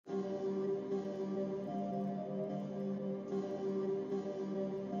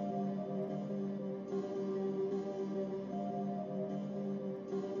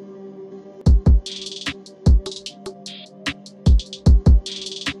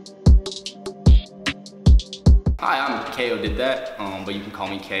Hi, I'm Kayo did that, but you can call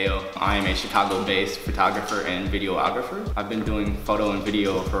me Kayo. I am a Chicago-based photographer and videographer. I've been doing photo and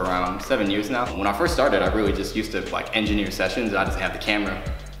video for around 7 years now. When I first started, I really just used to like engineer sessions, and I just had the camera.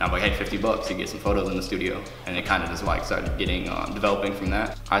 And I'm like, hey, $50 to get some photos in the studio. And it kind of just like started getting, developing from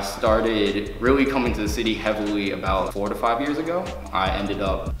that. I started really coming to the city heavily about 4 to 5 years ago. I ended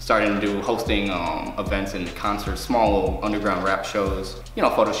up starting to do hosting events and concerts, small little underground rap shows, you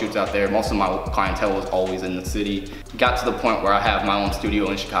know, photo shoots out there. Most of my clientele was always in the city. Got to the point where I have my own studio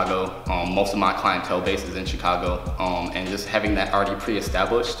in Chicago. Most of my clientele base is in Chicago. And just having that already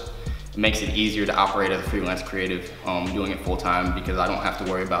pre-established, it makes it easier to operate as a freelance creative, doing it full time, because I don't have to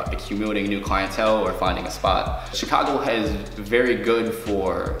worry about accumulating new clientele or finding a spot. Chicago is very good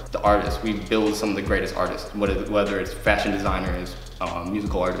for the artists. We build some of the greatest artists, whether it's fashion designers,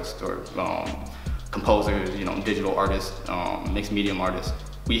 musical artists, or composers, you know, digital artists, mixed medium artists.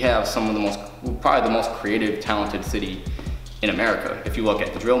 We have some of the probably the most creative, talented city in America. If you look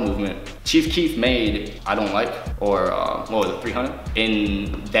at the drill movement, Chief Keef made I Don't Like, or what was it, 300?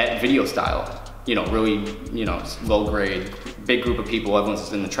 In that video style, you know, really, you know, low grade, big group of people, everyone's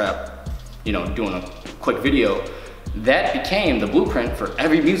just in the trap, you know, doing a quick video. That became the blueprint for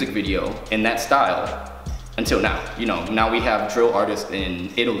every music video in that style until now. You know, now we have drill artists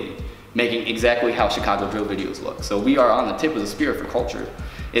in Italy making exactly how Chicago drill videos look. So we are on the tip of the spear for culture.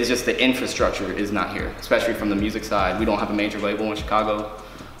 It's just the infrastructure is not here, especially from the music side. We don't have a major label in Chicago.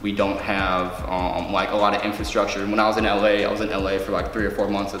 We don't have like a lot of infrastructure. When I was in LA for like 3 or 4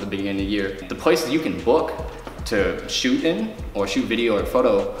 months at the beginning of the year. The places you can book to shoot in, or shoot video or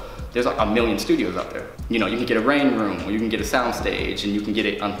photo, there's like a million studios out there. You know, you can get a rain room, or you can get a sound stage, and you can get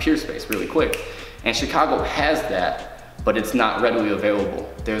it on Peerspace really quick. And Chicago has that, but it's not readily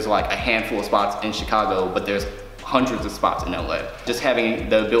available. There's like a handful of spots in Chicago, but there's hundreds of spots in LA. Just having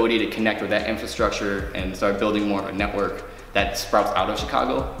the ability to connect with that infrastructure and start building more of a network that sprouts out of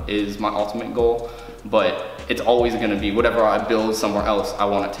Chicago is my ultimate goal. But it's always gonna be whatever I build somewhere else, I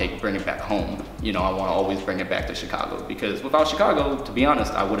wanna bring it back home. You know, I wanna always bring it back to Chicago, because without Chicago, to be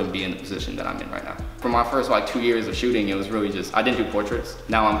honest, I wouldn't be in the position that I'm in right now. For my first like 2 years of shooting, it was really just, I didn't do portraits.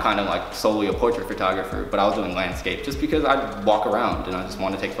 Now I'm kind of like solely a portrait photographer, but I was doing landscape just because I walk around and I just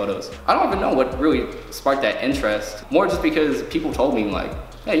want to take photos. I don't even know what really sparked that interest, more just because people told me like,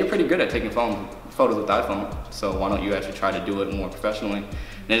 hey, you're pretty good at taking photos with the iPhone, so why don't you actually try to do it more professionally?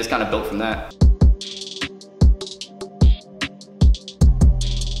 And it just kind of built from that.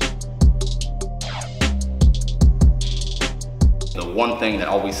 The one thing that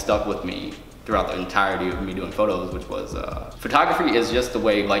always stuck with me throughout the entirety of me doing photos, which was photography is just the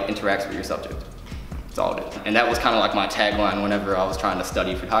way light interacts with your subject. That's all it is. And that was kind of like my tagline whenever I was trying to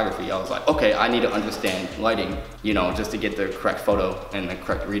study photography. I was like, okay, I need to understand lighting, you know, just to get the correct photo and the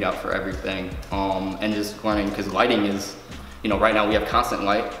correct readout for everything. And just learning, because lighting is, you know, right now we have constant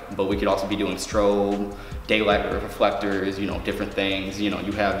light, but we could also be doing strobe, daylight reflectors, you know, different things. You know,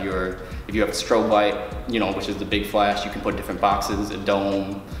 you have if you have a strobe light, you know, which is the big flash, you can put different boxes, a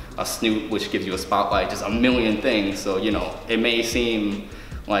dome, a snoot, which gives you a spotlight, just a million things. So, you know, it may seem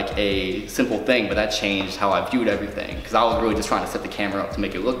like a simple thing, but that changed how I viewed everything. Because I was really just trying to set the camera up to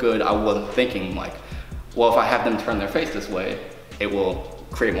make it look good. I wasn't thinking like, well, if I have them turn their face this way, it will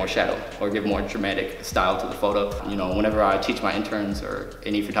create more shadow or give more dramatic style to the photo. You know, whenever I teach my interns or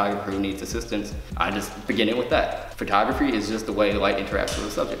any photographer who needs assistance, I just begin it with that. Photography is just the way light interacts with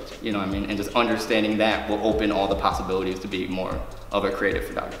the subject, you know what I mean? And just understanding that will open all the possibilities to be more of a creative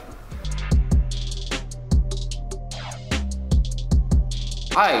photographer.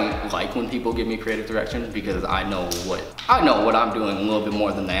 I like when people give me creative direction, because I know what I'm doing a little bit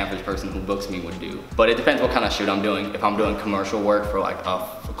more than the average person who books me would do. But it depends what kind of shoot I'm doing. If I'm doing commercial work for like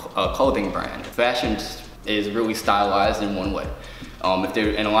a clothing brand, fashion is really stylized in one way.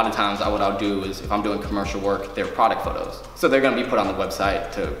 And a lot of times what I'll do is, if I'm doing commercial work, they're product photos. So they're gonna be put on the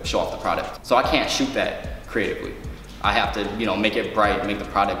website to show off the product. So I can't shoot that creatively. I have to, you know, make it bright, make the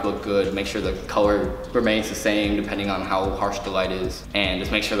product look good, make sure the color remains the same depending on how harsh the light is, and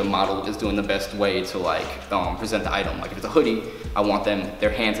just make sure the model is doing the best way to like present the item. Like if it's a hoodie, I want their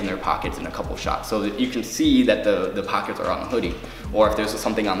hands in their pockets in a couple shots so that you can see that the pockets are on the hoodie. Or if there's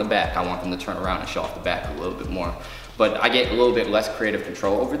something on the back, I want them to turn around and show off the back a little bit more. But I get a little bit less creative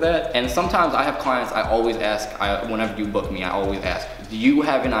control over that. And sometimes I have clients, I always ask, whenever you book me, I always ask, do you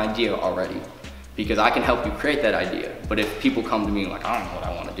have an idea already? Because I can help you create that idea. But if people come to me like, I don't know what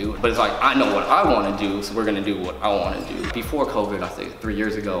I want to do, but it's like, I know what I want to do, so we're gonna do what I want to do. Before COVID, I think 3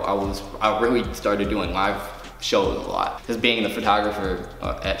 years ago, I really started doing live shows a lot. Just being the photographer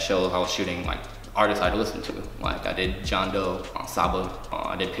at shows, I was shooting like artists I'd listen to. Like I did John Doe, Saba,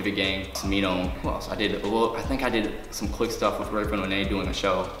 I did Pivot Gang, Samino, who else? I think I did some quick stuff with Ray Renee doing a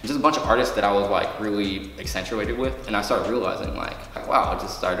show. Just a bunch of artists that I was like really accentuated with, and I started realizing like wow, I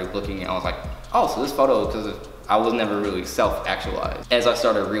just started looking and I was like, oh, so this photo, because I was never really self-actualized. As I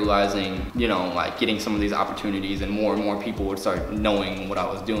started realizing, you know, like getting some of these opportunities and more people would start knowing what I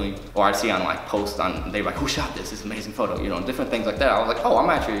was doing, or I'd see on like posts on, they're like, who shot this amazing photo, you know, different things like that. I was like, oh,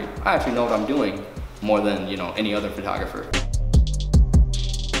 I actually know what I'm doing more than, you know, any other photographer.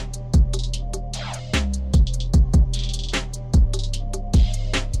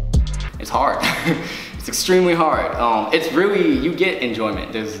 It's hard. It's extremely hard. It's really, you get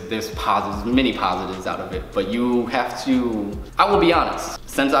enjoyment. There's positives, many positives out of it, but you have to, I will be honest,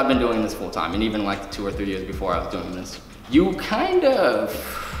 since I've been doing this full time, and even like the 2 or 3 years before I was doing this, you kind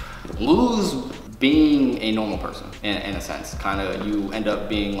of lose being a normal person in a sense. Kind of, you end up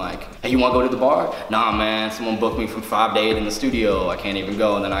being like, hey, you wanna go to the bar? Nah, man, someone booked me from 5 to 8 in the studio. I can't even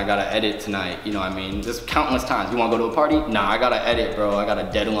go, and then I gotta edit tonight. You know what I mean? Just countless times. You wanna go to a party? Nah, I gotta edit, bro. I got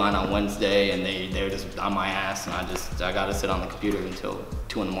a deadline on Wednesday, and they're just on my ass, and I gotta sit on the computer until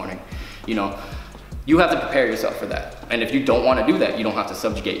 2 in the morning. You know, you have to prepare yourself for that. And if you don't want to do that, you don't have to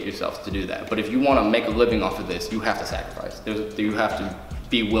subjugate yourself to do that. But if you want to make a living off of this, you have to sacrifice. You have to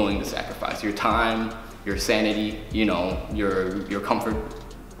be willing to sacrifice your time, your sanity, you know, your comfort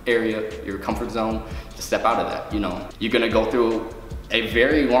area, your comfort zone, to step out of that, you know. You're gonna go through a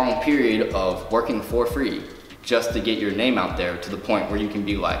very long period of working for free just to get your name out there to the point where you can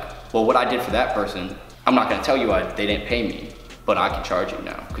be like, well, what I did for that person, I'm not gonna tell you they didn't pay me, but I can charge you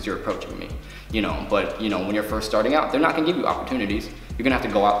now because you're approaching me, you know. But, you know, when you're first starting out, they're not gonna give you opportunities. You're gonna have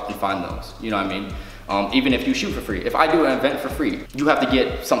to go out and find those, you know what I mean? Even if you shoot for free. If I do an event for free, you have to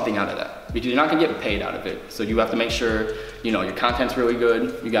get something out of that because you're not gonna get paid out of it. So you have to make sure, you know, your content's really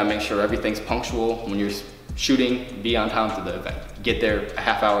good. You gotta make sure everything's punctual when you're shooting. Be on time to the event. Get there a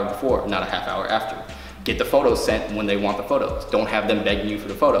half hour before, not a half hour after. Get the photos sent when they want the photos. Don't have them begging you for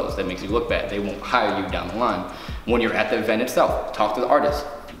the photos. That makes you look bad. They won't hire you down the line. When you're at the event itself, talk to the artist.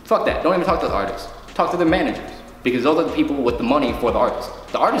 Fuck that, don't even talk to the artist. Talk to the managers, because those are the people with the money for the artist.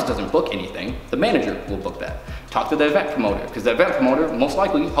 The artist doesn't book anything, the manager will book that. Talk to the event promoter, because the event promoter most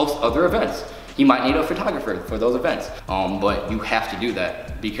likely hosts other events. He might need a photographer for those events, but you have to do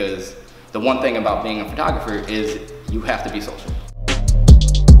that, because the one thing about being a photographer is you have to be social.